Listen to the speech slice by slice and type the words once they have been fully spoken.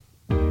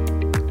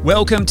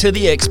Welcome to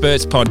the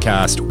Experts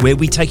Podcast, where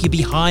we take you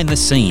behind the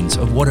scenes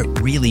of what it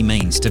really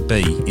means to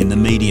be in the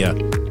media.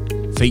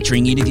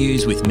 Featuring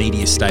interviews with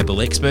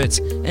media-stable experts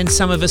and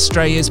some of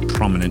Australia's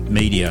prominent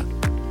media.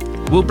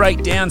 We'll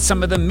break down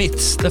some of the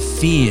myths, the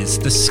fears,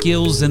 the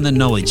skills and the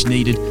knowledge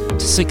needed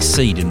to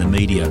succeed in the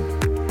media.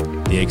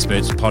 The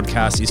Experts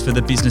Podcast is for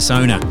the business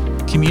owner,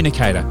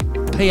 communicator,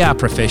 PR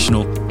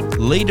professional,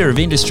 leader of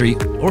industry,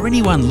 or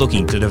anyone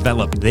looking to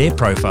develop their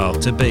profile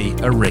to be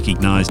a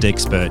recognised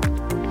expert.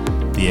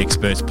 The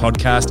Experts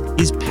Podcast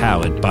is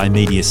powered by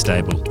Media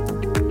Stable.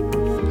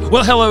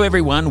 Well, hello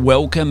everyone.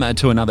 Welcome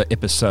to another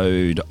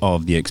episode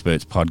of the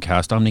Experts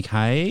Podcast. I'm Nick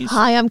Hayes.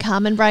 Hi, I'm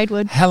Carmen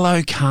Braidwood.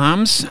 Hello,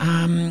 Carms.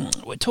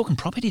 We're talking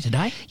property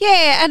today.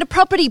 Yeah, and a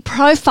property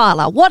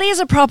profiler. What is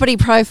a property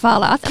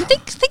profiler? I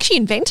think she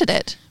invented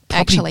it.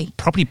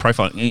 Property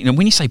profiling. You know,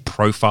 when you say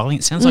profiling,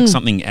 it sounds like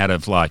something out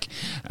of like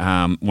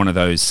one of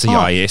those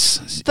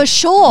CIS. For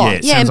sure.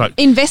 Yeah, like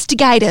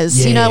investigators.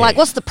 Yeah. You know, like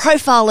what's the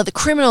profile of the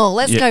criminal?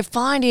 Let's go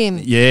find him.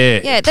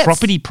 Yeah,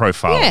 property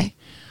profiling. Yeah.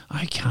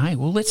 Okay,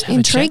 well, let's have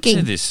Intriguing. a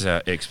chat to this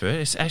expert.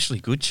 It's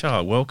Ashleigh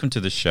Goodchild. Welcome to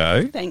the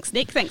show. Thanks,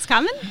 Nick. Thanks,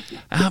 Carmen.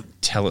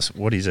 Tell us,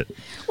 what is it?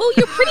 Well,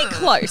 you're pretty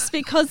close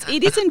because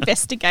it is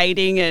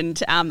investigating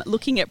and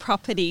looking at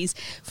properties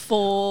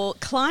for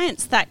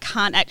clients that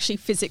can't actually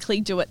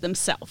physically do it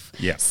themselves.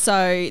 Yeah.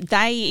 So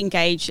they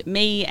engage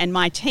me and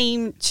my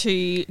team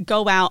to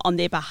go out on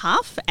their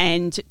behalf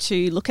and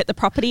to look at the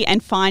property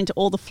and find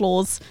all the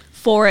flaws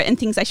for it and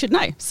things they should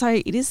know. So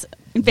it is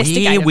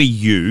investigative. Where were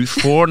you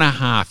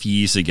 4.5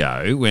 years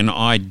ago when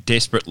I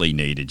desperately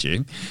needed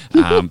you?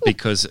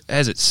 Because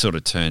as it sort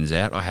of turns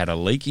out, I had a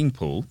leaking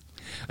pool,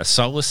 a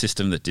solar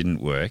system that didn't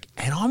work,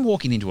 and I'm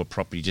walking into a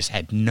property, just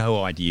had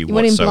no idea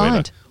whatsoever. whatsoever.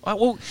 Went in blind.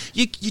 Well,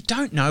 you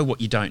don't know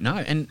what you don't know,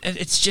 and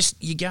it's just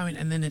you go in,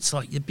 and then it's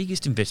like the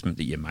biggest investment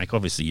that you make.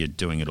 Obviously, you're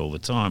doing it all the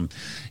time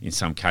in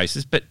some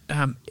cases, but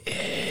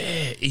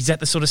is that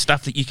the sort of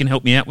stuff that you can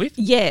help me out with?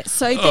 Yeah,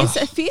 so there's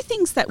a few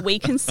things that we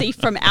can see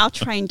from our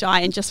trained eye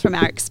and just from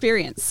our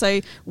experience.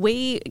 So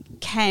we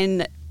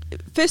can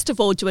first of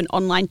all do an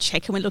online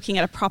check, and we're looking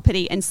at a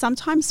property, and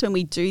sometimes when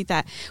we do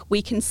that,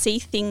 we can see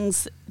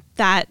things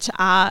that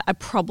are a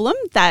problem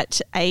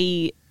that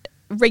a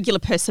regular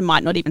person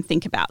might not even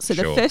think about. So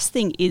the first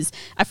thing is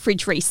a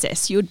fridge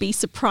recess. You would be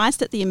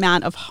surprised at the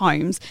amount of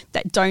homes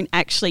that don't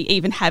actually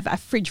even have a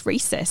fridge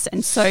recess.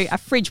 And so a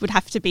fridge would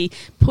have to be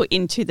put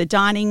into the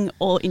dining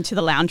or into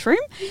the lounge room.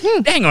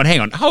 Hang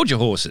on. Hold your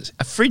horses.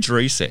 A fridge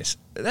recess.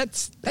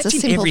 That's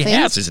in every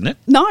house, isn't it?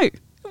 No,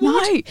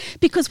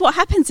 because what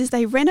happens is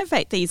they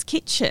renovate these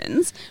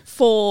kitchens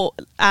for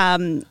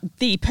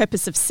the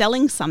purpose of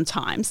selling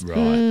sometimes.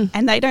 Right.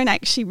 And they don't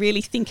actually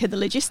really think of the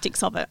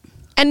logistics of it.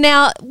 And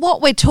now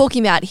what we're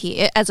talking about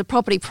here as a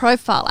property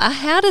profiler,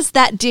 how does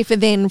that differ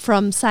then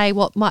from, say,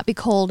 what might be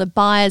called a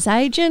buyer's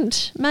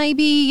agent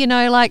maybe? You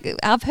know, like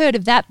I've heard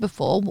of that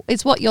before.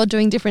 Is what you're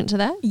doing different to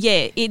that?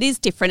 Yeah, it is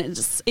different.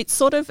 It's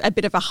sort of a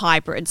bit of a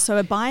hybrid. So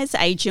a buyer's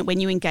agent, when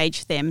you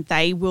engage them,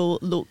 they will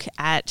look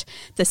at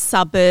the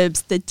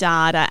suburbs, the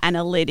data,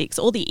 analytics,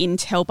 all the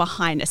intel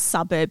behind a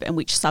suburb and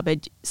which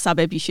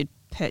suburb you should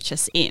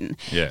purchase in,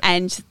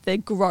 and the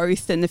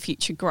growth and the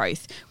future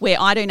growth. Where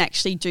I don't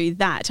actually do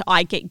that,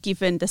 I get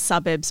given the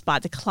suburbs by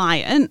the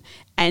client,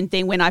 and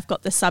then when I've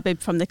got the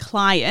suburb from the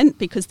client,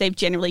 because they've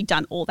generally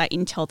done all that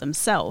intel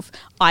themselves,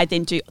 I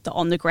then do the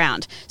on the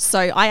ground. So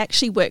I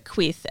actually work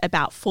with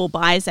about 4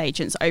 buyers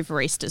agents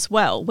over East as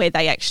well, where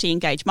they actually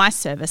engage my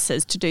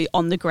services to do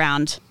on the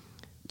ground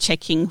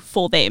checking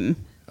for them.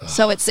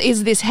 So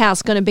is this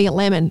house going to be a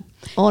lemon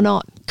or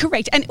not?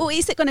 Correct. And or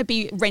is it going to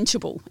be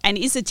rentable? And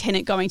is a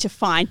tenant going to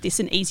find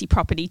this an easy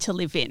property to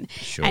live in?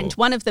 Sure. And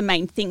one of the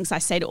main things I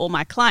say to all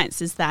my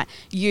clients is that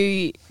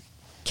you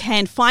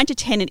can find a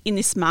tenant in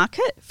this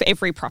market for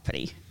every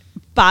property.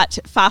 But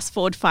fast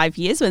forward 5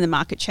 years when the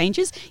market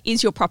changes,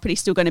 is your property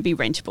still going to be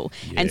rentable?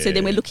 Yeah. And so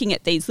then we're looking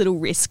at these little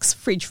risks,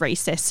 fridge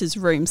recesses,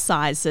 room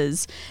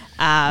sizes.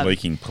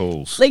 Leaking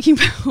pools.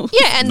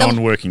 Yeah, and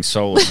non-working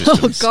solar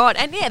systems. Oh, God.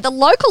 And, the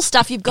local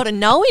stuff you've got to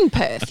know in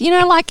Perth.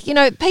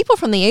 People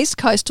from the East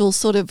Coast will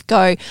sort of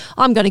go,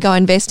 I'm going to go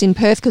invest in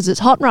Perth because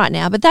it's hot right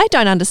now, but they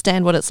don't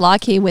understand what it's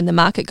like here when the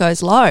market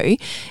goes low.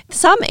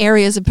 Some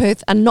areas of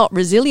Perth are not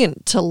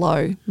resilient to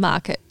low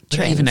market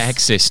trends. Even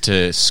access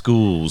to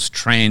schools,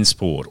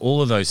 transport,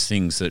 all of those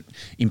things that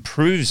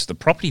improves the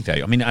property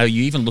value. I mean, are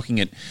you even looking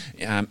at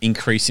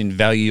increase in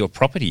value of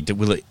property?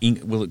 Will it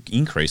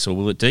increase or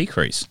will it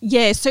decrease?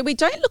 Yeah, so we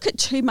don't look at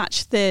too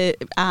much the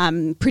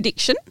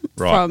prediction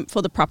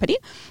for the property,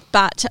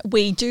 but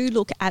we do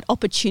look at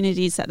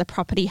opportunities that the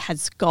property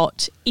has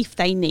got if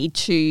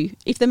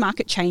the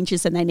market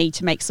changes and they need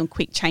to make some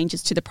quick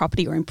changes to the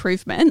property or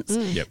improvements,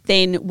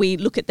 then we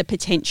look at the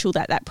potential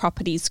that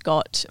property's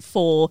got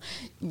for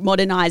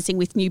modernising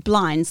with new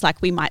blinds.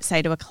 Like we might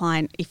say to a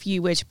client, if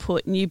you were to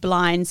put new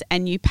blinds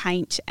and new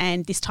paint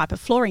and this type of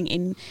flooring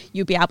in,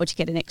 you'll be able to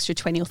get an extra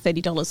 $20 or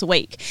 $30 a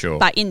week. Sure.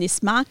 But in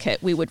this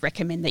market, we would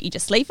recommend that you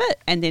just leave it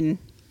and then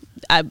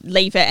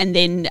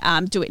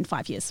do it in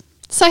 5 years.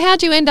 So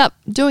how'd you end up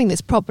doing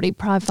this property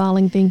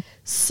profiling thing?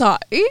 So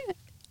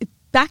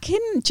back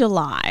in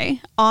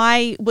July,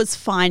 I was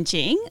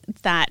finding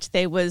that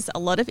there was a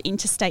lot of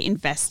interstate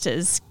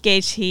investors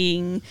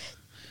getting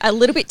a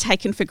little bit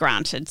taken for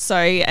granted. So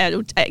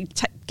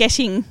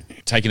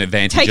taken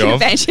advantage of.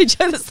 That's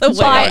the word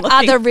By I'm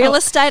looking other for. real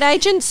estate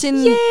agents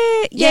in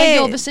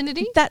your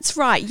vicinity? That's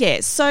right,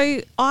 yeah.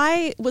 So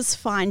I was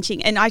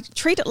finding, and I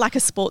treat it like a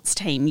sports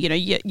team. You know,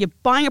 you're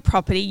buying a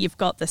property, you've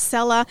got the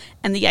seller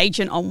and the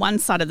agent on one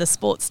side of the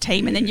sports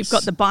team, and then you've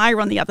got the buyer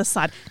on the other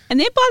side. And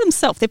they're by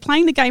themselves. They're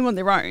playing the game on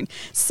their own.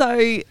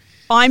 So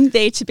I'm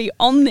there to be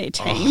on their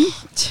team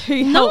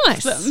to help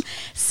them.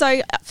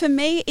 So for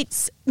me,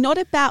 it's not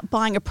about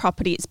buying a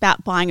property, it's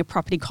about buying a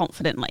property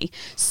confidently.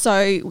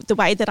 So the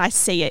way that I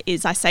see it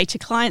is I say to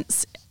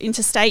clients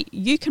interstate,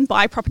 you can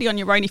buy a property on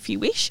your own if you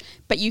wish,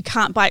 but you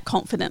can't buy it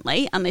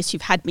confidently unless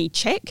you've had me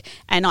check,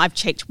 and I've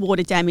checked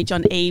water damage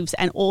on eaves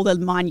and all the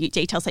minute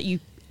details that you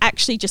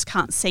actually just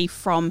can't see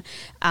from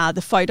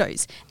the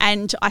photos.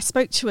 And I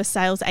spoke to a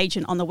sales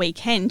agent on the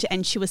weekend,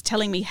 and she was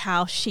telling me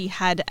how she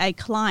had a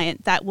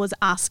client that was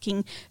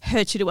asking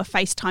her to do a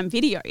FaceTime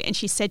video. And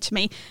she said to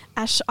me,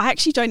 Ash, I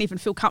actually don't even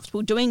feel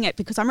comfortable doing it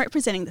because I'm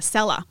representing the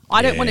seller.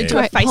 I don't want to do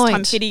a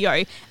FaceTime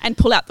video and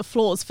pull out the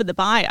flaws for the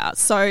buyer.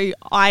 So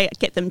I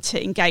get them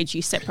to engage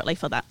you separately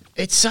for that.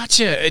 It's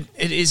it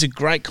is a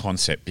great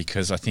concept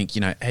because I think,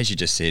 you know, as you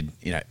just said,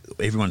 you know,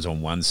 everyone's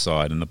on one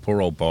side and the poor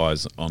old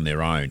buyer's on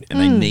their own, and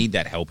they need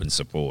that help and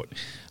support.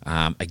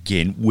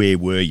 Again, where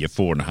were you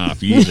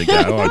 4.5 years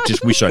ago? I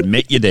just wish I'd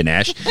met you then,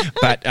 Ash.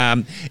 But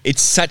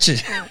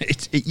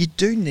you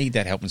do need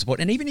that help and support.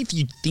 And even if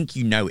you think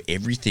you know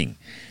everything,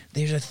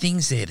 there are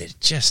things there that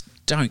just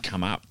don't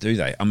come up, do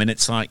they? I mean,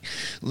 it's like,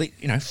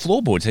 you know,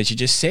 floorboards, as you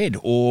just said,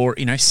 or,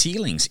 you know,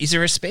 ceilings. Is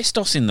there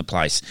asbestos in the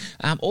place?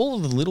 All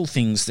of the little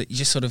things that you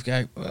just sort of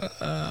go,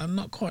 I'm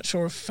not quite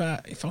sure if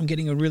I'm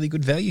getting a really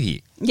good value here.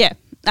 Yeah,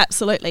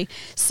 absolutely.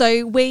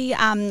 So we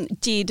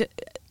did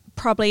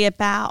probably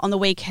about, on the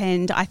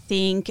weekend, I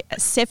think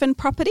 7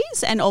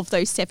 properties, and of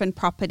those 7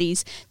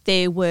 properties,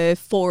 there were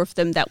 4 of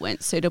them that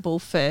weren't suitable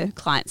for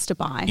clients to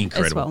buy.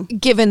 Incredible. As well.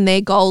 Given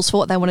their goals for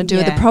what they want to do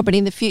with the property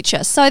in the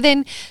future. So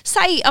then,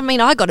 say, I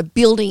mean, I got a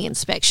building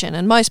inspection,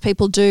 and most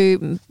people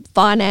do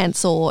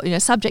finance or, you know,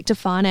 subject to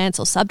finance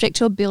or subject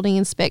to a building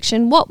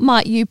inspection. What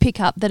might you pick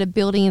up that a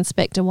building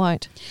inspector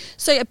won't?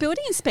 So a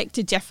building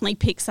inspector definitely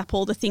picks up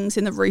all the things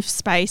in the roof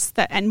space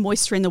and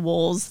moisture in the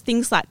walls,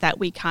 things like that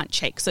we can't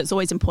check. So it's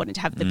always important to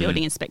have the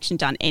building inspection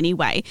done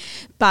anyway.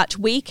 But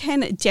we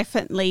can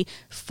definitely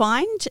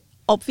find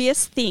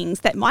obvious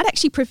things that might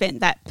actually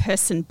prevent that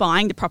person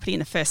buying the property in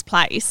the first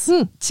place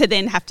to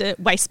then have to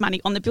waste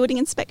money on the building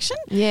inspection.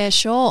 Yeah,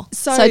 sure.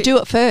 So do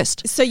it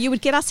first. So you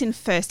would get us in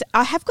first.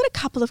 I have got a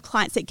couple of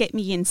clients that get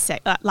me in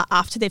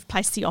after they've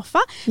placed the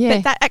offer,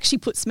 but that actually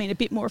puts me in a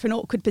bit more of an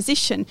awkward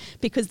position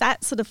because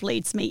that sort of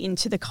leads me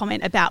into the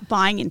comment about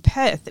buying in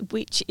Perth,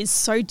 which is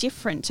so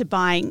different to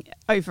buying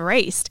over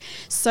East.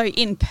 So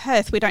in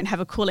Perth, we don't have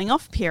a cooling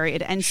off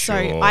period. And so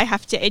I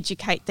have to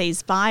educate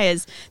these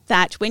buyers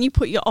that when you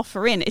put your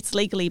offer in, it's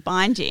legally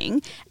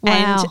binding.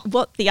 Wow. And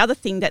what the other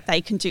thing that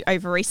they can do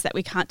over East that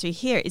we can't do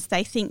here is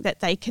they think that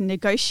they can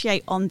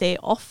negotiate on their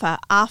offer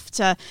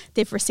after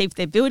they've received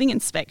their building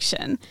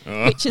inspection,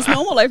 which is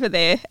normal over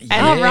there.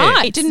 And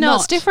right. Didn't know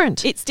it's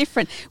different. It's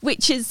different,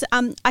 which is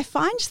I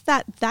find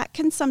that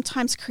can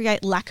sometimes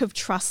create lack of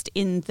trust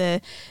in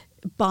the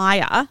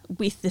buyer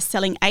with the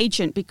selling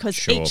agent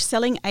because each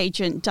selling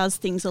agent does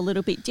things a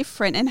little bit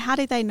different. And how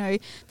do they know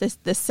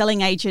the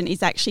selling agent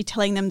is actually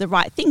telling them the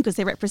right thing because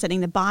they're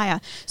representing the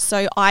buyer?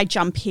 So I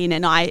jump in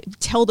and I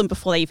tell them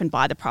before they even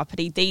buy the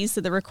property, these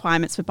are the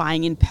requirements for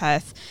buying in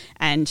Perth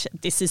and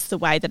this is the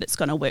way that it's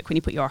going to work when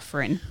you put your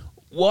offer in.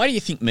 Why do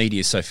you think media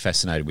is so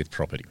fascinated with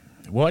property?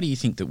 Why do you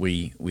think that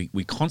we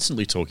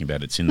constantly talking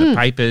about it? It's in the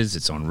papers,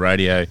 it's on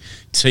radio,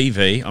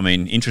 TV. I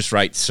mean, interest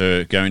rates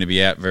are going to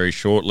be out very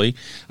shortly.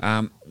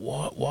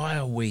 Why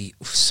are we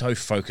so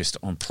focused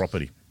on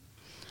property?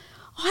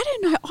 I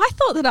don't know. I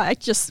thought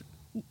that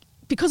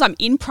because I'm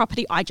in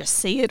property, I just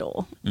see it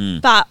all.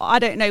 But I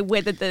don't know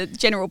whether the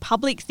general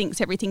public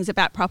thinks everything's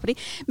about property.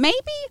 Maybe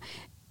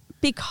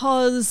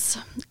because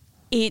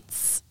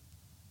it's...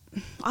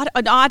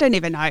 I don't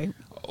even know.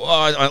 Well,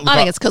 I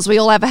think it's because we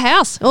all have a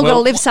house. We've all got to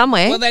live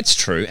somewhere. Well, that's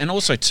true. And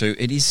also, too,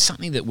 it is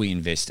something that we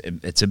invest.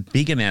 It's a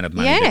big amount of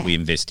money that we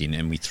invest in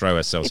and we throw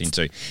ourselves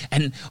into.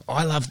 And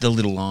I love the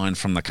little line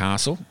from the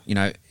castle. You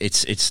know,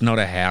 it's not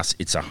a house,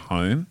 it's a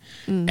home.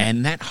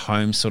 And that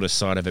home sort of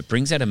side of it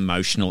brings that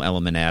emotional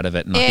element out of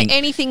it. And I think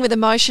anything with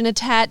emotion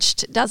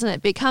attached, doesn't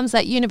it? Becomes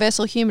that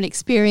universal human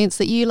experience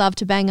that you love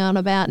to bang on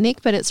about,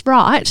 Nick, but it's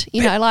right.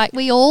 You know, like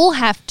we all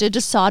have to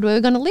decide where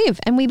we're going to live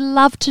and we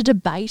love to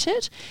debate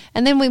it.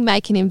 And then we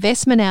make an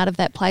investment out of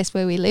that place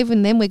where we live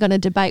and then we're going to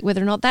debate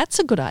whether or not that's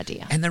a good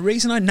idea. And the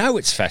reason I know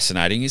it's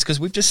fascinating is because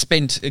we've just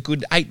spent a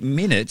good 8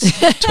 minutes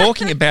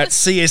talking about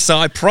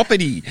CSI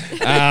Property.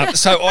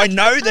 So I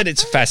know that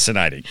it's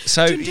fascinating.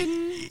 So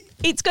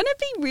It's going to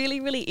be really,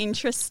 really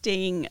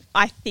interesting,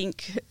 I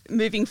think,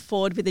 moving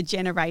forward with the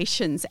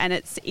generations. And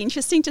it's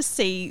interesting to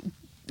see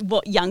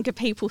what younger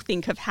people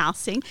think of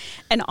housing.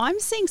 And I'm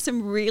seeing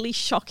some really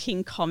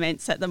shocking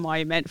comments at the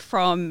moment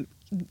from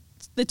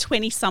the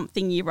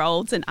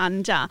 20-something-year-olds and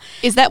under.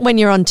 Is that when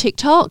you're on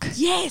TikTok?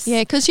 Yes.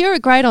 Yeah, because you're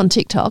great on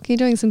TikTok. You're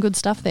doing some good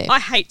stuff there. I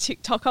hate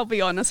TikTok, I'll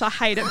be honest. I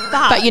hate it.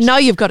 But you know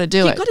you've got to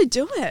do it. You've got to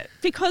do it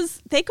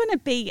because they're going to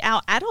be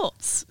our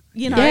adults.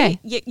 You know,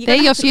 yeah. They're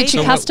your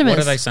future customers. What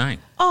are they saying?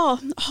 Oh,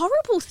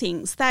 horrible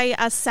things. They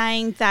are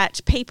saying that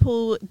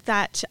people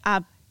that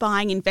are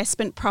buying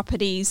investment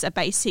properties are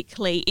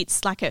basically,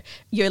 it's like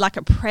you're like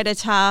a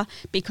predator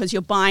because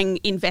you're buying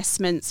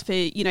investments for,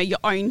 you know, your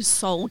own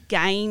sole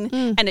gain,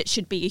 and it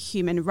should be a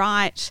human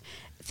right.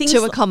 Things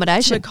to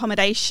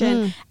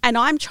accommodation. And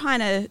I'm trying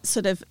to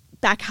sort of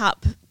back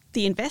up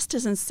the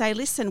investors and say,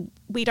 listen,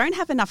 we don't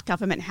have enough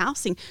government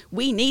housing.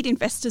 We need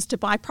investors to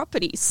buy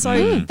properties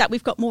so that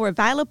we've got more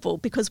available,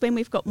 because when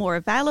we've got more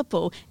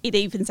available, it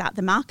evens out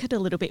the market a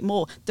little bit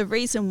more. The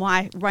reason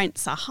why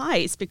rents are high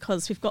is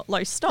because we've got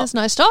low stock. There's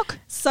no stock.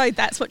 So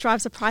that's what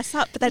drives the price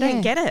up, but they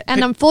don't get it.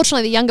 And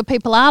unfortunately, the younger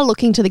people are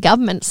looking to the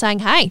government saying,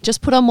 hey,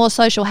 just put on more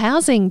social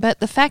housing. But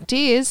the fact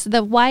is,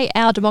 the way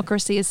our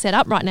democracy is set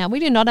up right now, we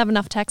do not have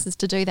enough taxes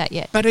to do that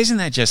yet. But isn't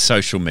that just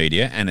social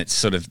media, and it's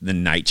sort of the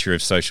nature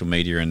of social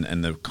media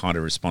and the kind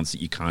of response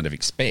that you kind of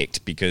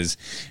expect? Because,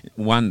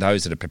 one,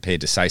 those that are prepared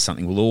to say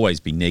something will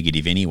always be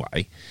negative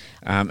anyway.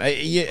 Are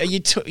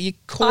you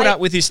caught up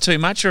with this too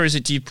much, or is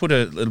it, do you put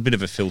a little bit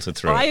of a filter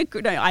through it?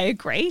 I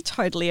agree,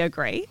 totally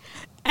agree.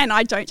 And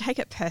I don't take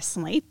it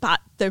personally, but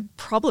the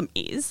problem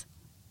is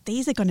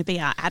these are going to be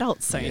our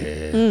adults soon.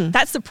 Yeah.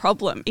 That's the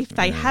problem. If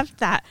they have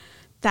that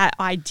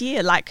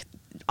idea, like,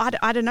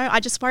 I don't know, I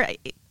just worry.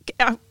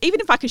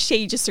 Even if I could share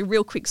you just a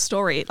real quick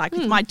story, like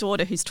with my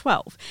daughter who's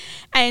 12,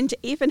 and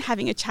even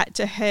having a chat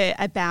to her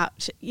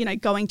about, you know,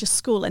 going to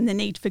school and the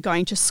need for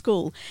going to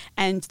school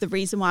and the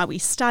reason why we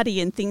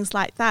study and things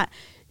like that.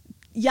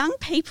 Young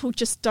people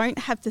just don't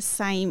have the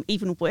same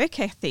even work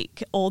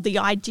ethic or the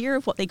idea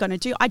of what they're going to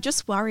do. I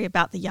just worry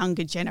about the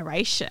younger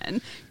generation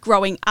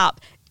growing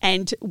up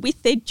and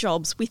with their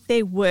jobs, with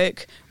their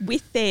work,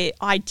 with their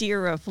idea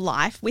of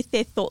life, with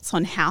their thoughts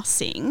on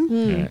housing.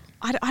 Yeah.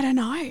 I don't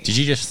know. Did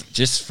you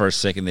just for a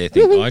second there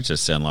think, I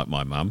just sound like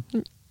my mum?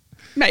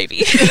 Maybe.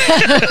 It's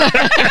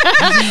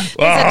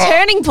a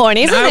turning point,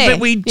 isn't it? No, but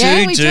we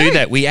do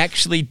that. We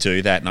actually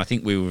do that. And I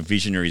think we were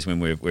visionaries when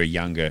we're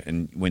younger.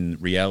 And when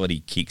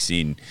reality kicks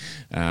in,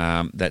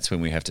 that's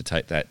when we have to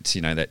take that,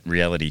 you know, that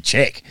reality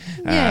check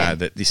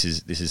that this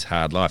is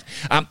hard life.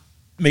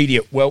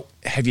 Media. Well,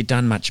 have you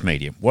done much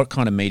media? What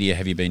kind of media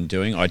have you been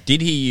doing? I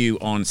did hear you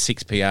on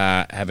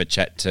 6PR have a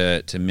chat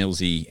to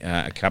Millsy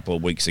a couple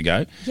of weeks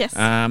ago. Yes.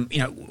 You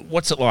know,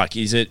 what's it like?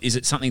 Is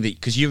it something that,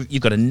 because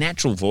you've got a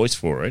natural voice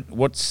for it?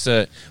 What's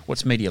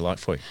media like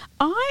for you?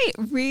 I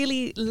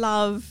really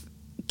love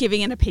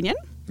giving an opinion.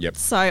 Yep.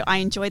 So I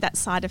enjoy that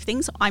side of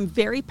things. I'm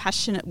very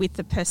passionate with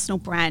the personal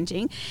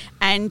branding,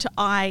 and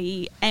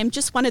I am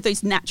just one of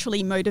those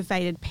naturally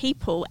motivated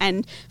people.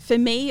 And for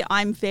me,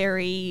 I'm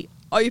very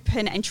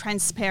open and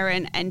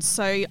transparent, and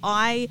so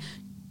my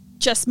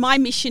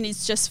mission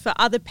is just for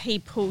other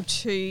people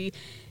to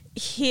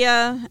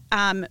hear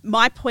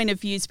my point of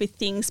views with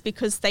things,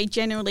 because they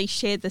generally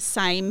share the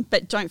same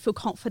but don't feel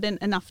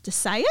confident enough to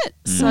say it.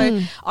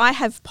 So I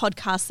have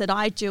podcasts that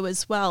I do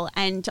as well,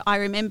 and I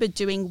remember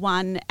doing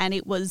one, and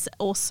it was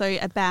also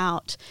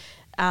about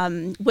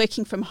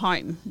working from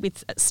home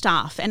with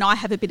staff, and I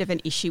have a bit of an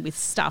issue with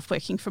staff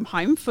working from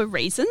home for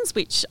reasons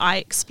which I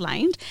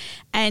explained.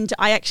 And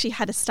I actually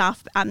had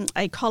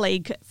a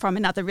colleague from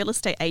another real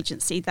estate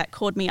agency that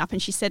called me up,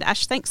 and she said,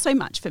 Ash, thanks so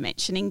much for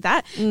mentioning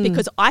that,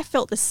 because I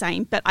felt the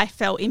same, but I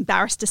felt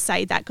embarrassed to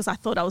say that because I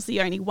thought I was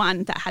the only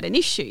one that had an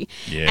issue.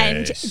 Yes.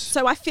 And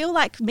so I feel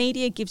like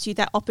media gives you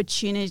that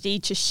opportunity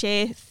to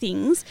share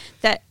things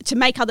to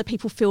make other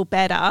people feel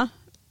better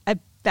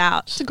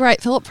about. It's a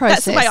great thought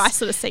process. That's the way I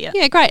sort of see it.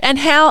 Yeah, great. And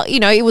how, you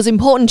know, it was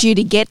important to you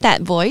to get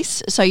that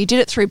voice. So you did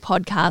it through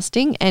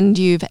podcasting, and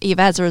you've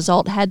as a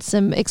result had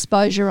some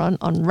exposure on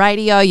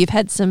radio.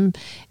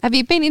 Have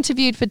you been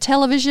interviewed for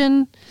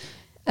television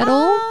at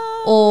all?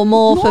 Or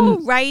more for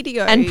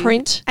radio and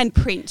print? And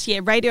print,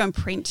 yeah. Radio and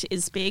print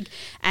is big.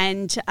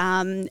 And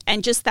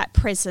just that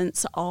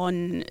presence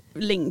on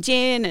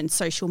LinkedIn and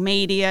social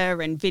media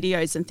and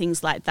videos and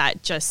things like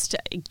that just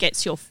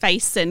gets your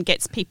face and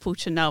gets people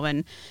to know,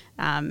 and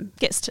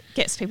gets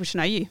people to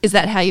know you. Is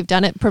that how you've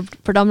done it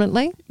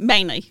predominantly?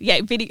 Mainly,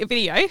 yeah,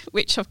 video,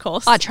 which of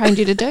course I trained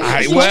you to do.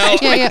 Well,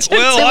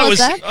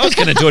 I was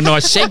going to do a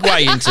nice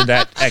segue into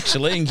that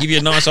actually, and give you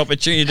a nice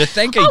opportunity to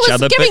thank each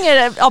other. I was giving it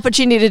an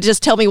opportunity to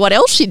just tell me what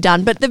else you'd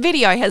done, but the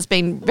video has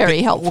been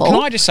very helpful. Well,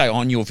 can I just say,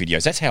 on your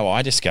videos, that's how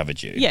I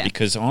discovered you. Yeah.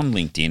 Because on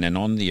LinkedIn and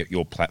on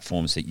your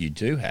platforms that you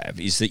do have,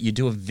 is that you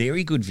do a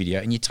very good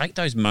video, and you take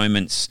those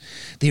moments,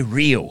 they're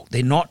real.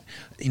 They're not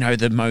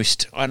the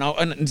most,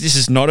 and this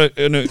is not a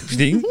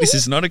thing, this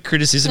is not a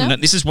criticism, No.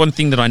 this is one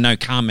thing that I know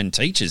Carmen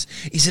teaches,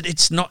 is that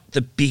it's not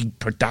the big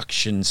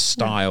production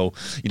style,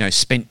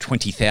 spent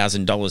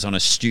 $20,000 on a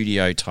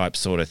studio type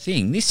sort of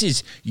thing. This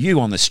is you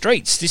on the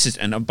streets. This is,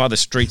 and by the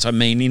streets, I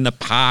mean in the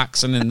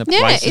parks and in the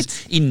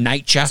places, in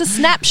nature. It's a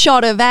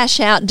snapshot of Ash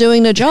out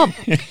doing a job.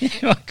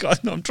 Oh, God,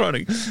 no, I'm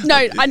trying to... No,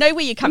 I know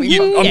where you're coming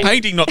from. I'm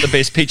painting not the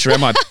best picture,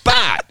 am I?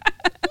 But...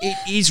 it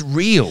is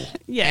real.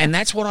 Yeah. And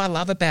that's what I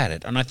love about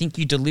it. And I think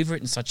you deliver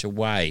it in such a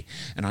way.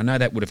 And I know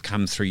that would have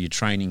come through your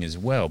training as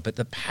well. But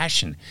the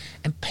passion.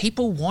 And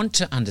people want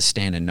to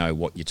understand and know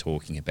what you're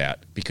talking about.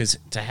 Because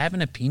to have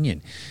an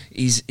opinion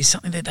is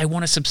something that they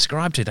want to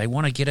subscribe to. They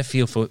want to get a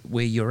feel for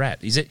where you're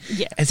at. Is it?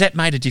 Yeah. Has that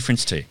made a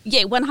difference to you?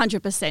 Yeah,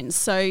 100%.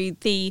 So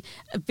the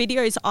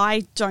videos,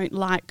 I don't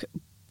like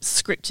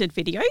scripted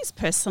videos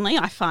personally.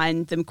 I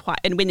find them quite,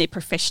 and when they're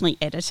professionally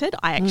edited,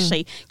 I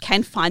actually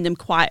can find them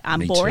quite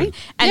boring. Too.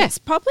 And it's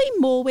probably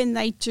more when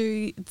they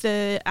do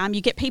the you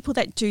get people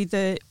that do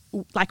the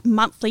like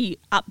monthly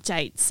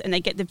updates, and they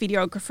get the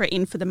videographer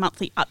in for the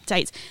monthly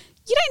updates.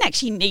 You don't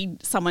actually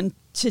need someone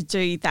to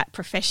do that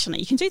professionally.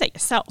 You can do that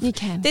yourself. You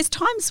can. There's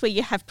times where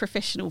you have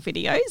professional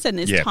videos, and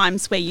there's Yep.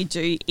 times where you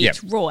do it Yep.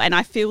 raw. And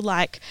I feel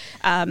like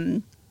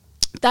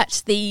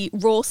that the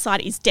raw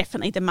side is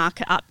definitely the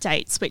market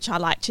updates, which I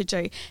like to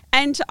do.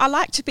 And I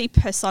like to be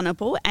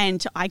personable,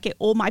 and I get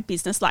all my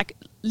business, like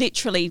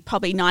literally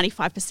probably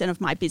 95%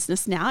 of my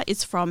business now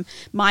is from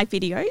my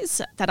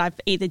videos that I've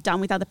either done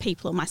with other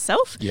people or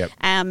myself Yep.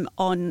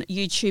 on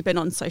YouTube and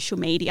on social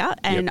media.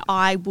 And Yep.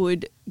 I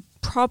would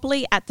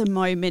probably at the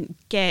moment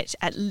get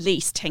at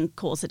least 10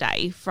 calls a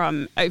day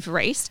from over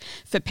East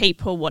for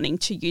people wanting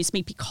to use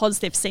me because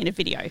they've seen a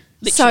video.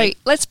 Literally. So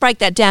let's break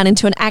that down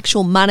into an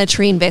actual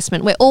monetary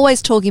investment. We're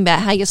always talking about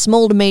how your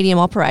small to medium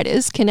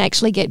operators can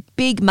actually get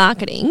big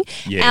marketing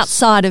Yes.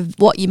 outside of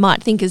what you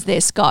might think is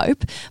their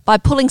scope by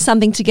pulling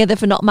something together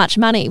for not much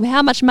money.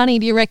 How much money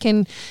do you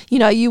reckon,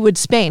 you would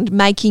spend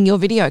making your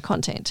video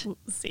content?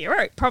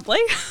 Zero, probably.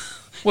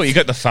 Well, you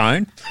got the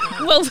phone.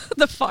 Well,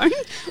 the phone.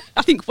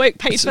 I think work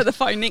pays for the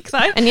phone, Nick, though.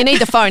 And you need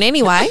the phone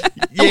anyway.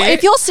 Yeah.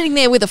 If you're sitting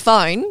there with a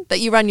phone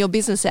that you run your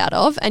business out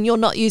of and you're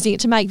not using it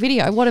to make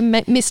video, what a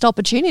missed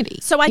opportunity.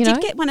 So I you did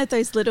know? get one of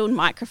those little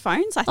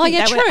microphones. I Oh, think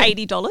yeah, they were true.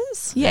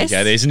 $80. Yes. There you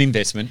go, there's an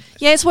investment.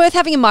 Yeah, it's worth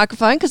having a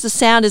microphone because the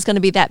sound is going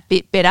to be that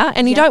bit better,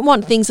 and you Yeah. don't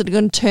want things that are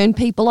going to turn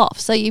people off.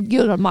 So you've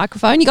got a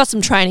microphone, you got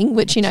some training,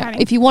 which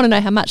Training. if you want to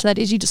know how much that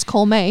is, you just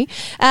call me.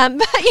 But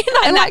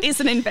And that is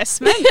an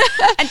investment.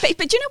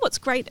 But you know what's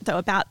great, though,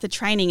 about the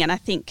training, and I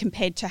think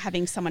compared to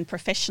having someone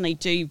professionally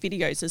do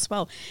videos as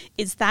well,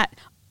 is that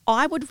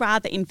I would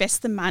rather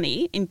invest the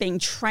money in being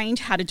trained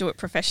how to do it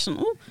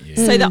professional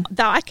so that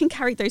I can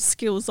carry those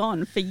skills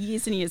on for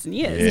years and years and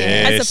years,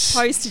 Yes. as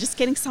opposed to just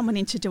getting someone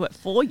in to do it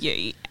for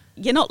you.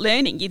 You're not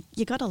learning.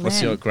 You got to learn.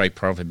 What's your great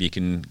proverb? You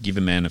can give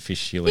a man a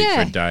fish, he'll eat for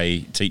Yeah. a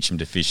day. Teach him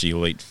to fish,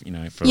 he'll eat,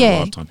 for a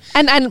lifetime.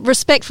 And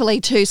respectfully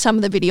to some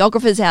of the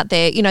videographers out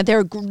there, there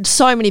are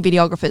so many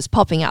videographers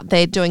popping up.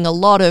 They're doing a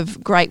lot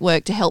of great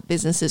work to help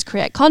businesses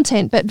create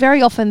content, but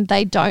very often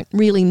they don't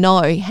really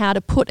know how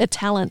to put a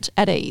talent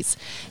at ease.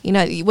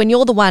 When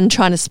you're the one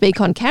trying to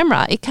speak on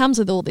camera, it comes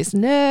with all this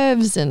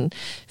nerves and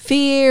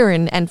fear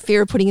and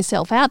fear of putting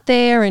yourself out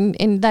there,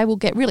 and they will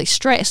get really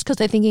stressed because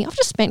they're thinking, I've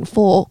just spent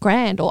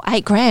 $4,000 or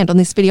 $8,000 on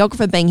this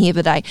videographer being here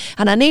today,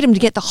 and I need him to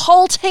get the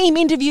whole team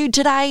interviewed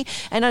today,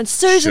 and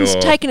Susan's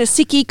Sure. taking a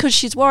sickie because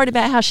she's worried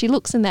about how she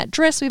looks in that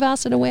dress we've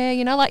asked her to wear.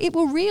 It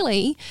will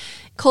really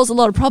cause a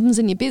lot of problems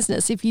in your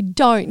business if you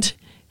don't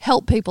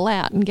help people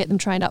out and get them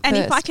trained up And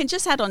first. if I can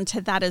just add on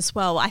to that as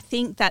well, I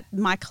think that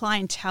my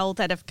clientele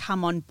that have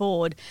come on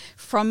board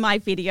from my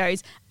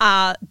videos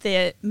are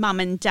the mum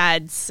and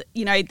dads.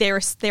 There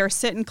are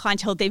certain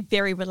clientele, they're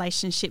very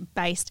relationship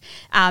based,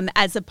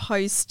 as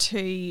opposed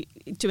to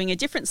doing a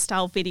different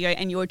style video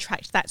and you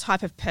attract that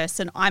type of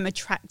person. I'm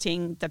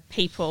attracting the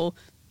people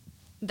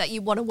that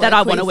you want to work that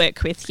I with. want to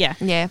work with, yeah.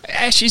 Yeah.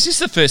 Ash, is this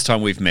the first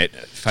time we've met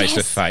face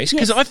to face?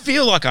 Because I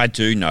feel like I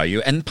do know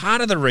you, and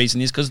part of the reason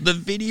is because the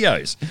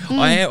videos.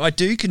 I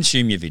do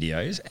consume your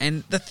videos,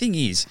 and the thing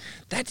is,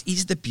 that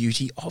is the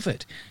beauty of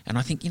it. And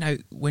I think,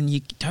 when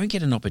you don't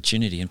get an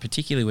opportunity, and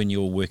particularly when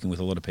you're working with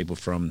a lot of people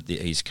from the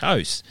East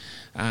Coast,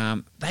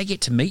 they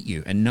get to meet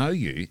you and know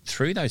you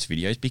through those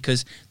videos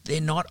because they're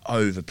not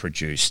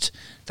overproduced.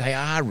 They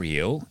are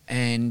real,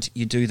 and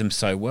you do them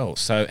so well.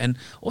 So, and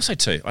also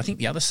too, I think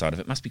the other side of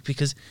it must be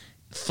because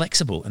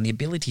flexible and the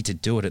ability to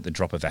do it at the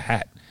drop of a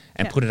hat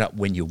and put it up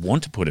when you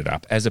want to put it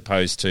up, as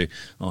opposed to,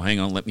 hang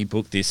on, let me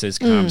book this. As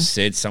Carm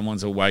said,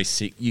 someone's away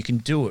sick. You can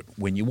do it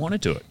when you want to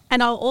do it.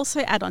 And I'll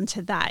also add on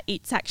to that,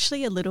 it's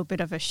actually a little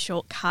bit of a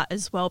shortcut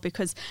as well,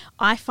 because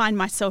I find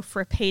myself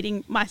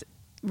repeating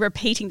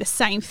repeating the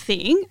same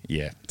thing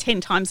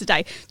 10 times a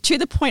day, to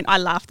the point I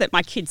laughed that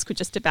my kids could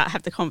just about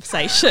have the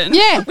conversation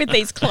with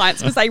these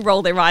clients because they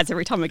roll their eyes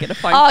every time I get a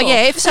phone call. Oh,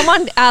 yeah. If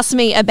someone tells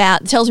me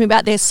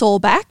about their sore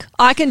back,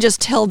 I can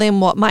just tell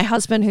them what my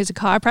husband, who's a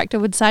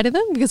chiropractor, would say to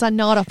them because I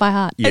know it off by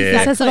heart. Yeah.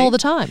 He says it all the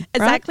time.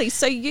 Exactly. Right?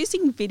 So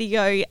using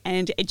video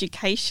and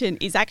education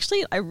is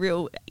actually a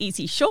real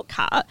easy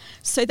shortcut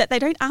so that they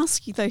don't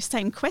ask you those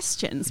same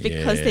questions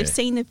because they've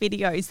seen the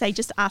videos. They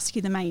just ask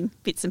you the main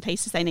bits and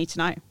pieces they need to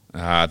know.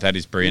 That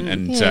is brilliant.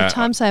 And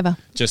time saver.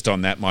 Just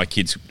on that, my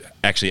kids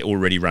actually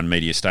already run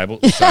Media Stable,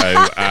 so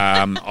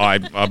I'm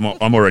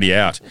already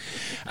out.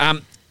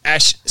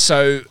 Ash,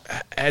 so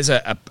as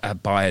a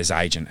buyer's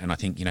agent, and I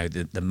think, you know,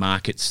 the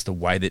market's the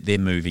way that they're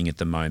moving at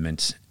the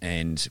moment,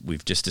 and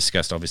we've just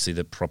discussed, obviously,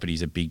 the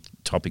property's a big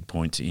topic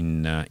point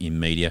in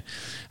media.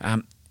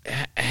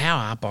 How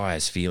are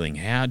buyers feeling?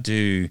 How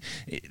do,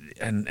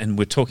 and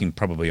we're talking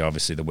probably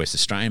obviously the West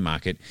Australian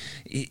market,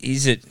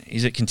 is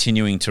it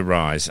continuing to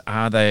rise?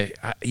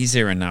 Is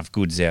there enough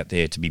goods out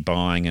there to be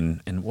buying,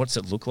 and what's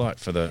it look like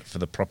for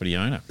the property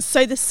owner?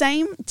 So the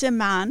same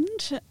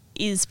demand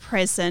is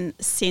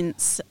present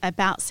since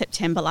about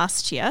September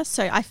last year.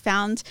 So I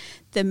found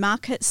the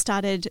market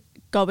started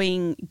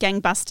going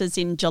gangbusters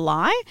in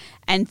July,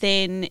 and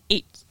then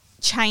it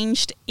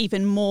changed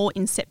even more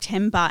in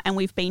September, and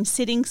we've been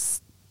sitting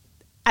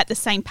at the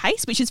same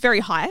pace, which is very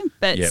high,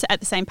 but at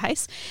the same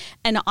pace.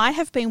 And I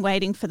have been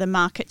waiting for the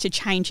market to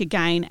change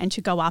again and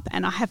to go up,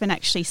 and I haven't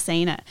actually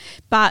seen it.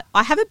 But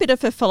I have a bit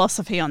of a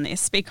philosophy on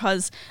this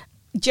because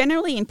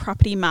generally in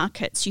property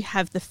markets, you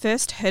have the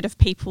first herd of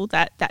people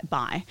that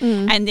buy,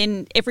 and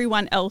then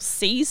everyone else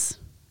sees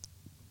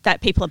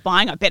that people are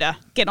buying. I better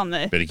get on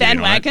the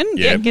bandwagon,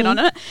 get on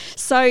it.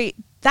 So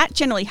that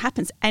generally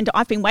happens, and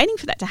I've been waiting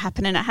for that to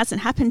happen, and it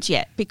hasn't happened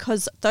yet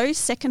because those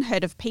second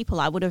herd of people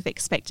I would have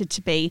expected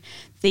to be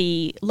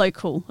the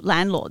local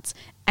landlords,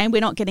 and we're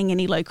not getting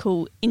any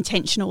local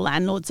intentional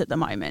landlords at the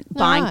moment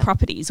buying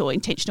properties or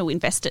intentional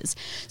investors.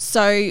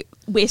 So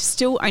we've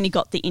still only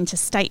got the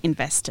interstate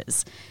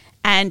investors.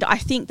 And I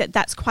think that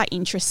that's quite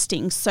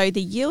interesting. So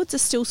the yields are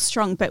still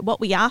strong, but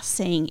what we are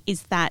seeing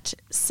is that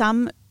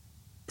some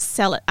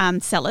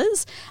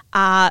sellers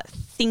are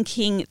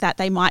thinking that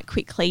they might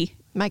quickly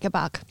make a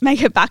buck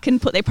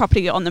and put their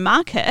property on the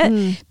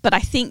market. But I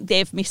think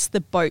they've missed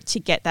the boat to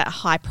get that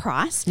high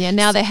price. Yeah,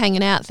 now they're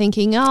hanging out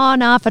thinking, oh,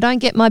 no, if I don't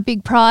get my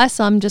big price,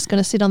 I'm just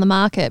going to sit on the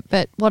market.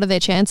 But what are their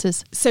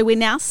chances? So we're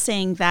now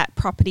seeing that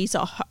properties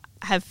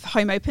have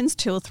home opens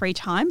 2 or 3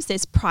 times.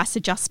 There's price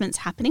adjustments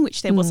happening,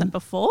 which there wasn't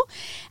before.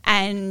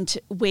 And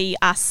we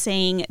are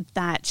seeing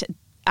that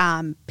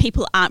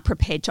people aren't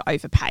prepared to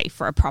overpay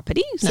for a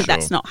property. So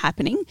that's not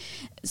happening.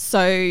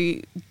 So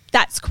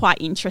that's quite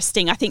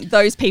interesting. I think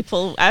those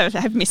people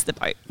have missed the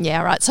boat.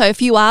 Yeah, right. So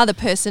if you are the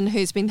person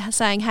who's been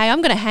saying, hey, I'm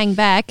going to hang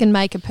back and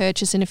make a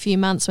purchase in a few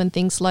months when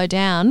things slow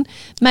down,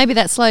 maybe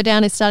that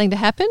slowdown is starting to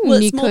happen.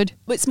 Well,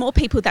 it's more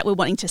people that were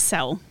wanting to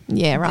sell.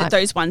 Yeah, right.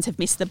 Those ones have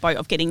missed the boat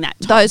of getting that.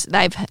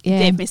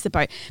 They've missed the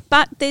boat.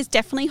 But there's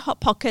definitely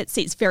hot pockets.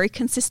 It's very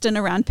consistent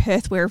around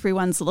Perth where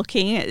everyone's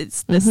looking.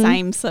 It's the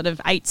same sort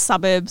of 8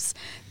 suburbs.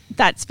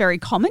 That's very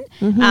common.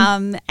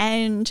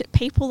 And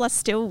people are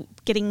still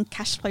getting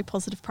cash flow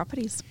positive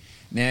properties.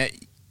 Now,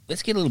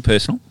 let's get a little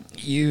personal.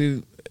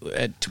 You,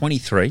 at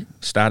 23,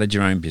 started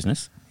your own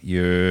business.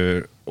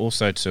 You're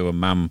also to a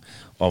mum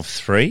of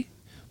 3,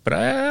 but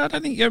I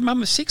don't think you're a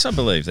mum of 6, I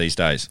believe, these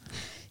days.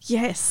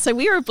 Yes, so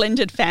we are a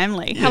blended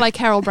family. Yeah. Hello,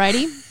 Carol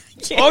Brady.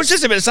 Yes. I was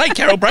just about to say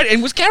Carol Brady.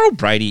 And was Carol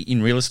Brady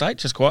in real estate,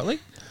 just quietly?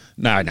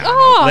 No.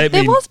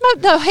 He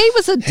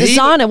was a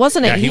designer,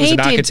 wasn't he? He was an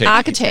architect. Did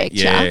architecture.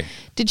 Yeah.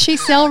 Did she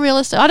sell real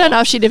estate? I don't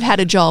know if she'd have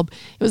had a job.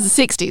 It was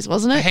the 60s,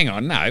 wasn't it? Hang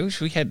on, no.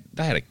 They had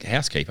a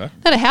housekeeper.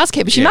 They had a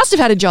housekeeper. She must have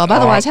had a job.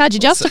 Otherwise, how'd you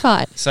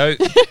justify it? So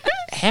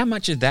how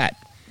much of that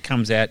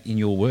comes out in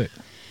your work?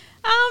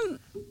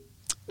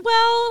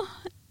 Well,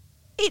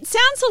 it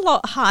sounds a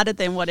lot harder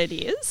than what it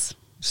is.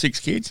 6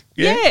 kids?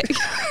 Yeah.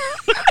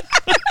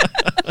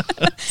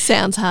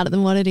 Sounds harder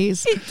than what it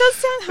is. It does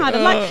sound harder.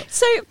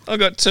 I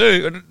got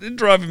 2 and it's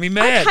driving me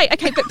mad.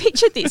 Okay, but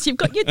picture this. You've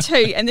got your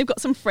 2 and they've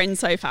got some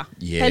friends over.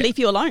 Yeah. They leave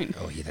you alone.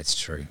 Oh, yeah, that's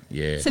true.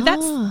 Yeah. So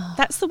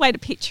that's the way to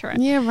picture it.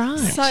 Yeah, right.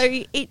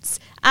 So it's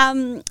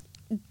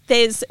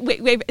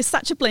we're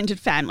such a blended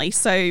family.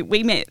 So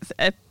we met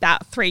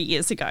about 3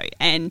 years ago,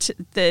 and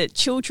the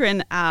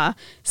children are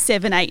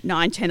 7, 8,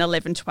 9, 10,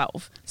 11,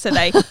 12. So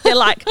they're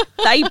like,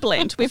 they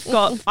blend. I've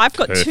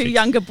got Perfect. 2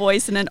 younger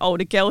boys and an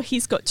older girl.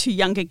 He's got 2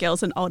 younger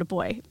girls and an older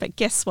boy. But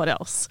guess what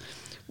else?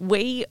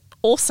 We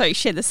also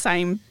share the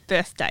same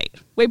birth date.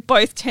 We're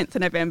both 10th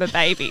of November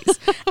babies.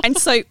 And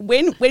so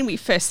when we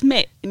first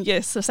met, and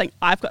you're sort of saying,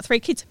 I've got 3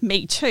 kids,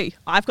 me too.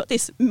 I've got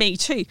this, me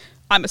too.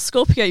 I'm a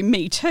Scorpio,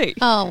 me too.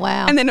 Oh,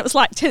 wow. And then it was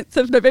like 10th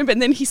of November, and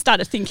then he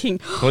started thinking...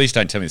 Please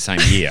don't tell me the same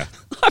year.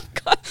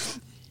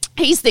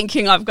 He's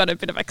thinking I've got a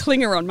bit of a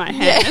clinger on my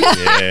hand.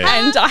 Yeah.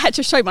 And I had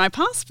to show my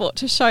passport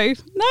to show,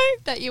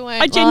 that you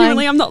weren't I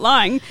genuinely, I'm not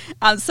lying.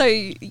 So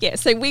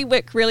we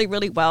work really,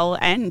 really well,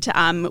 and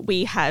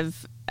we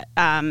have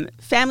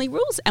family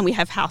rules and we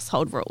have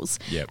household rules.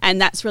 Yep.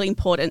 And that's really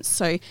important.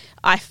 So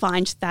I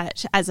find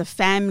that as a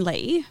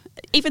family,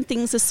 even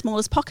things as small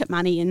as pocket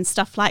money and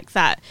stuff like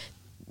that,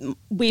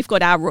 we've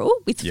got our rule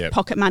with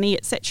pocket money,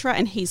 etc.,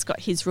 and he's got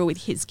his rule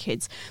with his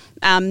kids.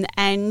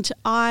 And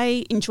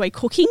I enjoy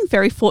cooking,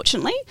 very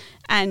fortunately,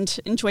 and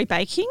enjoy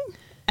baking.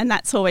 And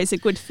that's always a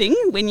good thing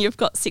when you've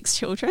got 6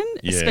 children,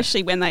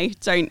 especially when they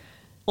don't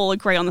all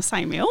agree on the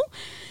same meal.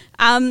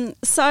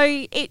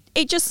 So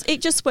it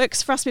just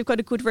works for us. We've got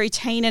a good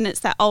routine, and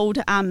it's that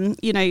old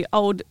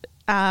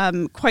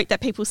quote that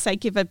people say: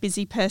 "Give a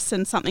busy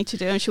person something to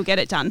do, and she'll get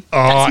it done."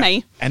 That's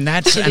me, and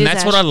that's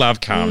what I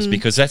love, Carms,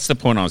 because that's the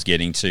point I was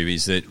getting to.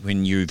 Is that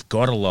when you've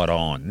got a lot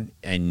on,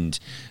 and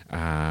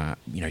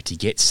to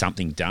get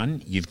something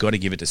done, you've got to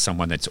give it to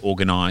someone that's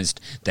organised,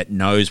 that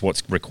knows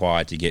what's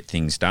required to get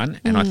things done.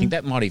 And I think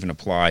that might even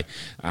apply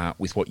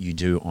with what you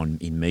do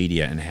in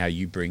media and how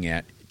you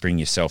bring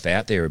yourself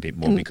out there a bit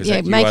more, because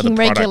you making are the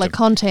regular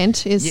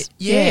content is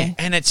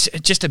and it's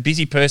just a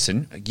busy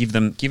person. Give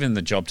them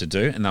the job to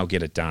do, and they'll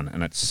get it done.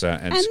 And it's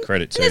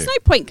credit too. And there's no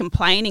point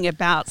complaining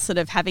about sort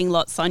of having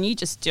lots on. You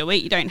just do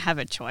it. You don't have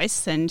a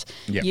choice. And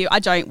I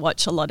don't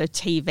watch a lot of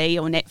TV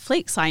or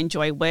Netflix. I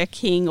enjoy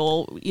working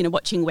or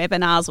watching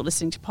webinars or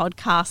listening to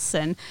podcasts.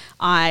 And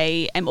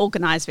I am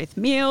organised with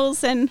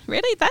meals. And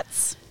really,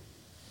 that's.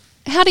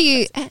 How do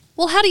you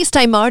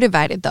stay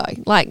motivated though?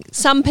 Like,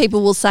 some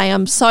people will say,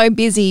 I'm so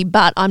busy,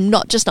 but I'm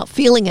not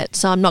feeling it,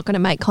 so I'm not going to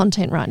make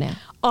content right now.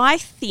 I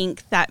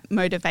think that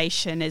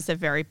motivation is a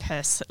very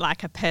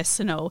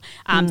personal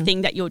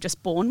thing that you're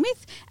just born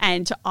with.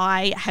 And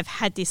I have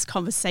had this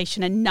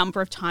conversation a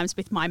number of times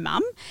with my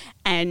mum,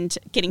 and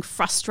getting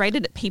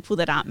frustrated at people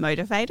that aren't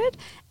motivated.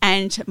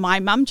 And my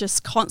mum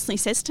just constantly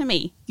says to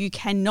me, you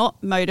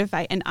cannot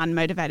motivate an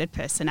unmotivated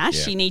person,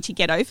 Ash. You need to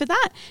get over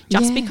that.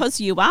 Just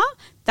because you are,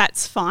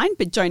 that's fine,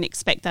 but don't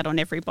expect that on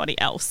everybody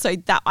else. So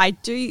that I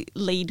do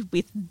lead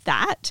with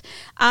that.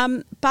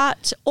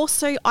 But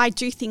also I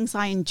do things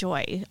I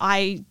enjoy.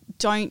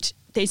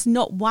 There's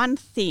not one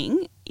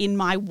thing in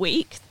my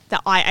week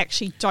that I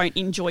actually don't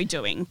enjoy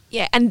doing.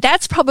 Yeah, and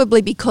that's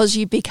probably because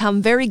you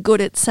become very good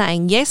at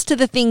saying yes to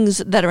the things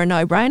that are a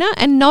no-brainer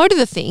and no to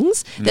the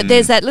things that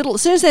there's that little,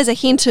 as soon as there's a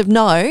hint of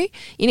no,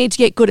 you need to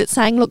get good at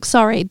saying, look,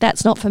 sorry,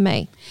 that's not for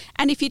me.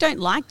 And if you don't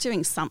like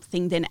doing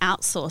something, then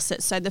outsource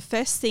it. So the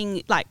first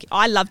thing,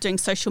 I love doing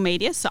social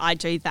media, so I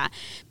do that.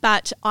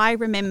 But I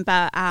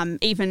remember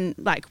even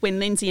when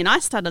Lindsay and I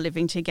started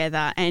living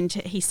together, and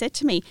he said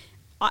to me,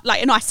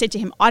 and I said to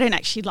him, I don't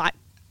actually like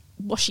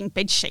washing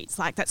bed sheets.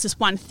 That's just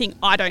one thing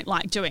I don't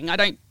like doing. I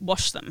don't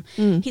wash them.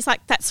 He's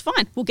like, that's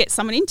fine. We'll get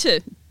someone in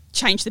to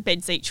change the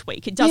beds each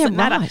week. It doesn't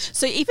matter.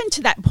 So even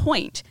to that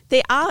point,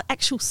 there are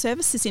actual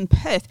services in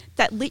Perth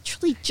that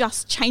literally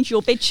just change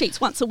your bed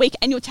sheets once a week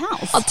and your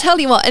towels. I'll tell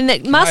you what, and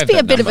it must be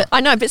a bit of it. I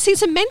know, but see,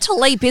 it's a mental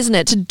leap, isn't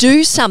it, to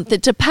do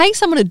something, to pay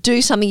someone to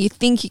do something you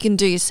think you can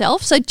do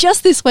yourself. So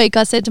just this week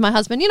I said to my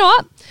husband, you know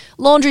what,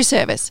 laundry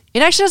service.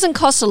 It actually doesn't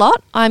cost a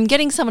lot. I'm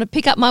getting someone to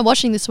pick up my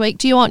washing this week.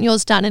 Do you want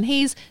yours done? And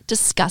he's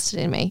disgusted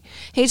in me.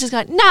 He's just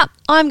going, nah,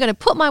 I'm going to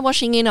put my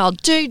washing in. I'll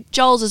do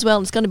Joel's as well,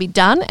 and it's going to be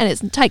done, and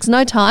it takes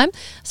no time.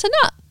 So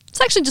no, it's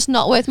actually just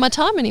not worth my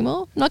time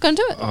anymore. I'm not going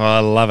to do it. Oh, I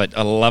love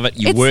it.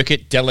 You work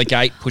it,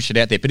 delegate, push it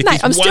out there. But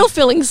I'm still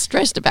feeling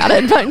stressed about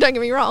it. Don't get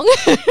me wrong.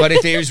 But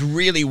if there is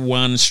really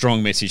one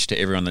strong message to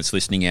everyone that's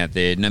listening out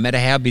there, no matter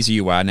how busy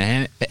you are,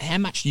 how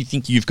much you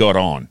think you've got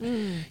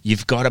on,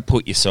 you've got to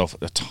put yourself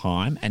a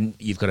time, and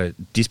you've got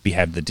to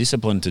have the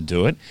discipline to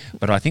do it.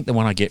 But I think the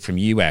one I get from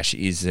you, Ash,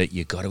 is that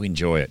you've got to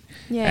enjoy it.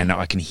 Yeah. And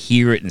I can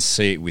hear it and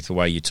see it with the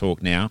way you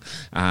talk now,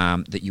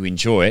 that you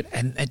enjoy it,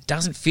 and it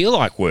doesn't feel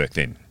like work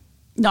then.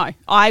 No,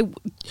 I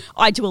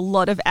do a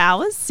lot of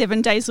hours,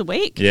 7 days a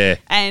week. Yeah.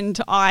 And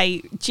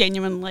I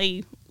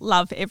genuinely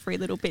love every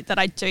little bit that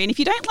I do. And if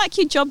you don't like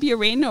your job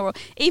you're in, or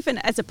even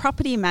as a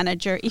property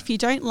manager, if you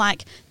don't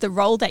like the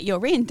role that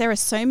you're in, there are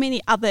so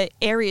many other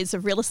areas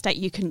of real estate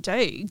you can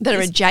do that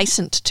are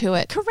adjacent to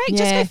it. Correct. Yeah.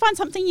 Just go find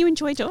something you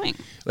enjoy doing.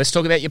 Let's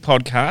talk about your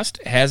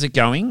podcast. How's it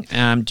going?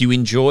 Do you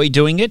enjoy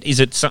doing it? Is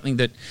it something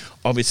that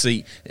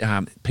obviously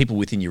people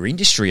within your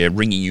industry are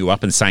ringing you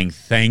up and saying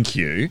thank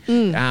you?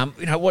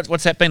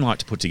 What's that been like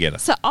to put together?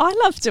 So I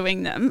love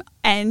doing them,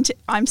 and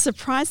I'm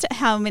surprised at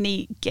how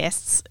many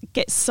guests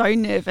get so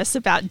nervous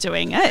about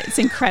doing it. It's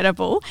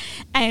incredible.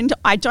 And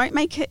I don't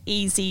make it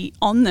easy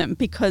on them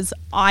because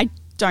I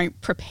don't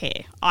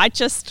prepare. I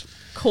just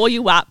call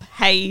you up,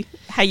 hey,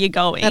 how you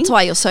going? That's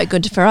why you're so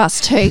good for us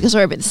too, because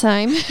we're a bit the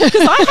same.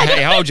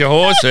 Hey, hold your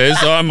horses.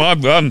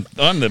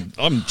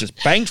 I'm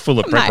just banked full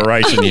of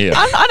preparation here.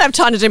 I don't have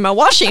time to do my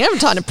washing. I don't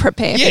have time to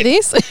prepare for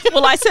this.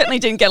 Well, I certainly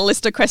didn't get a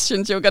list of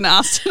questions you were going to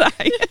ask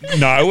today.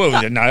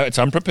 No, it's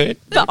unprepared.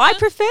 But I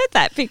prefer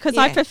that because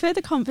I prefer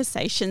the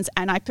conversations,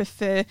 and I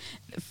prefer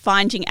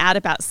finding out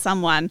about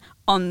someone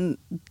on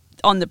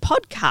the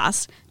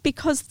podcast,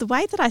 because the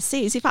way that I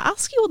see is if I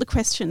ask you all the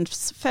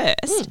questions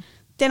first,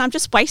 then I'm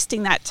just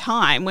wasting that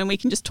time when we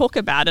can just talk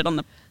about it on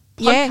the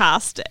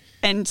podcast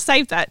and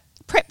save that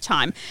prep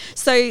time.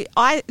 So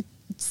I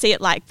see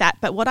it like that.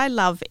 But what I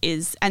love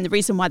is, and the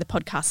reason why the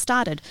podcast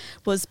started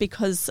was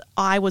because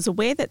I was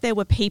aware that there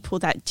were people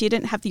that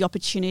didn't have the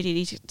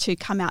opportunity to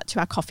come out to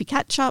our coffee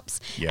catch-ups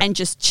and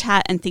just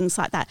chat and things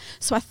like that.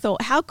 So I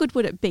thought, how good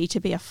would it be to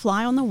be a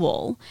fly on the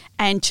wall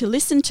and to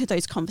listen to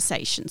those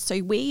conversations? So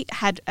we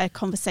had a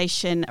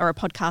conversation or a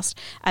podcast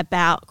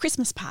about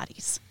Christmas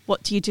parties.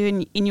 What do you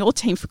do in your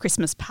team for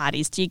Christmas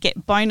parties? Do you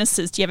get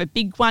bonuses? Do you have a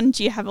big one?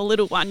 Do you have a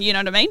little one? You know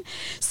what I mean?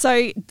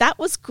 So that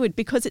was good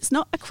because it's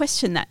not a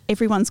question that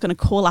everyone's going to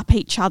call up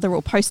each other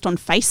or post on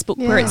Facebook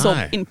where it's all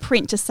in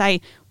print to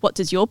say, what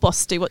does your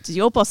boss do? What does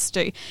your boss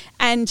do?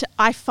 And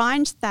I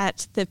find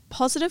that the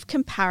positive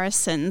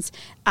comparisons,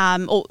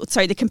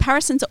 the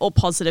comparisons are all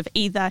positive.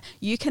 Either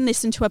you can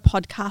listen to a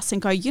podcast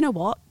and go, you know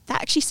what?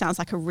 That actually sounds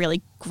like a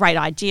really great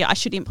idea. I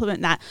should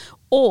implement that.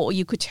 Or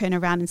you could turn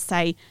around and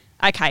say,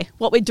 okay,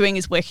 what we're doing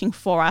is working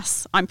for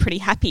us. I'm pretty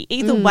happy.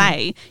 Either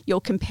way,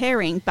 you're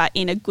comparing, but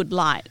in a good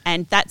light.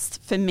 And that's,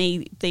 for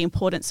me, the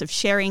importance of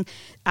sharing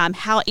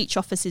how each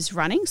office is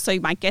running. So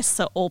my guests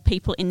are all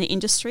people in the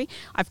industry.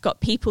 I've got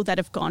people that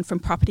have gone from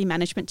property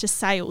management to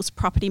sales,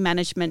 property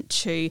management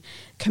to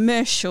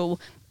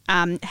commercial,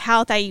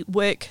 how they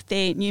work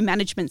their new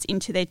managements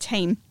into their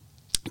team.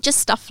 Just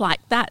stuff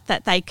like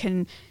that they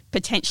can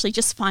potentially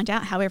just find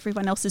out how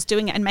everyone else is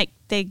doing it and make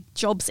their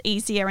jobs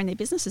easier and their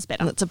businesses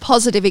better. And it's a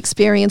positive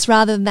experience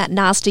rather than that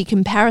nasty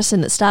comparison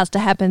that starts to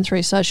happen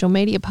through social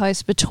media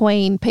posts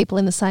between people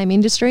in the same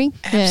industry.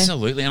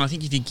 Absolutely. And I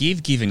think if you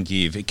give and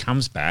give, it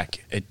comes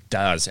back. It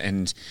does.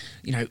 And,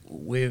 you know,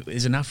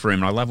 there's enough room.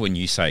 And I love when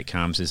you say it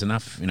comes. There's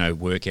enough, you know,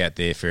 work out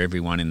there for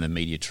everyone in the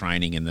media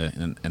training and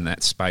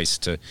that space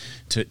to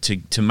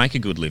make a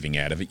good living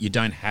out of it. You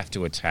don't have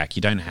to attack.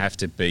 You don't have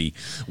to be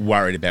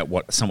worried about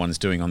what someone's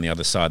doing on the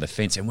other side of the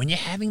fence. And when you're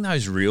having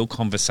those real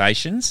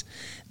conversations,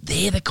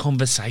 they're the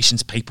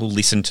conversations people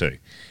listen to.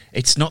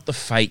 It's not the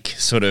fake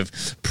sort of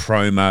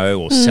promo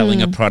or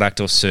selling a product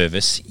or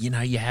service. You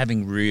know, you're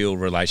having real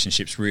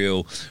relationships,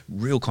 real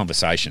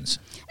conversations.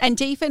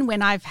 And even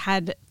when I've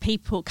had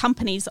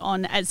companies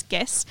on as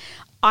guests,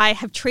 I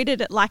have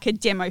treated it like a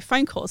demo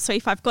phone call. So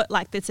if I've got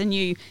there's a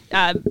new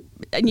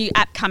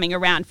app coming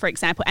around, for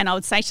example, and I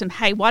would say to them,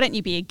 hey, why don't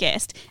you be a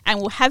guest and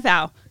we'll have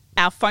our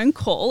phone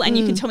call and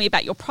you can tell me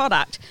about your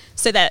product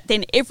so that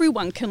then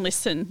everyone can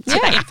listen to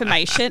that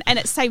information, and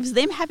it saves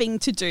them having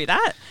to do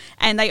that,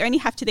 and they only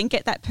have to then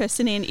get that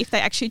person in if they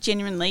actually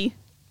genuinely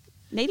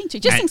needing to,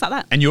 things like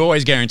that. And you're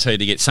always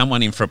guaranteed to get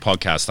someone in for a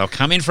podcast. They'll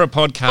come in for a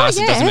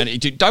podcast. It doesn't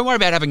matter. Don't worry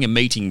about having a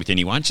meeting with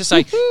anyone. Just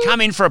say, come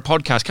in for a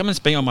podcast. Come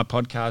and be on my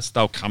podcast.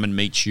 They'll come and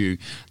meet you.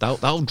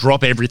 They'll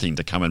drop everything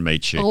to come and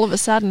meet you. All of a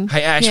sudden.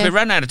 Hey, Ash, we're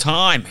running out of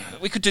time.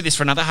 We could do this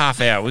for another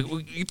half hour.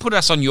 You put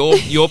us on your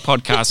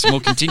podcast and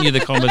we'll continue the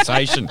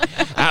conversation.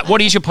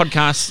 What is your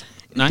podcast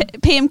name?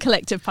 PM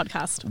Collective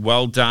Podcast.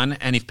 Well done.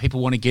 And if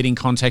people want to get in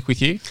contact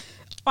with you?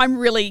 I'm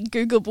really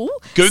Googleable.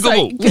 Googleable.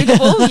 So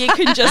Googleable, you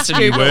can just That's a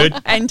new Google. word.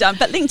 And,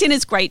 but LinkedIn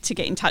is great to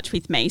get in touch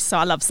with me. So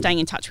I love staying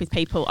in touch with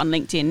people on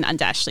LinkedIn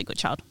under Ashleigh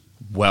Goodchild.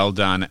 Well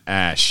done,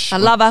 Ash. I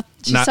love her.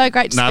 She's so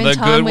great to spend time with.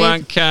 Another good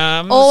one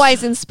comes.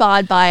 Always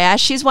inspired by Ash.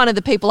 She's one of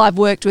the people I've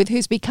worked with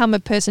who's become a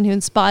person who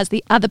inspires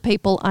the other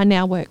people I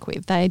now work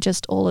with. They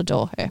just all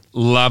adore her.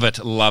 Love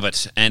it, love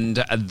it.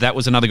 And that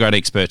was another great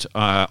expert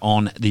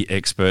on the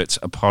Experts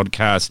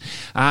podcast.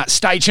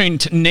 Stay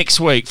tuned next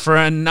week for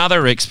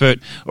another expert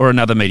or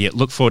another media.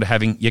 Look forward to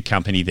having your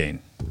company then.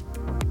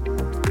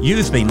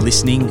 You've been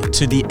listening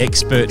to the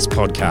Experts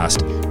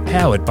podcast,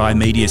 powered by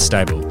Media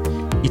Stable.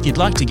 If you'd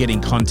like to get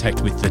in contact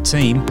with the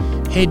team,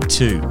 head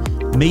to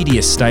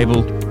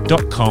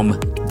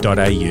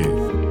mediastable.com.au.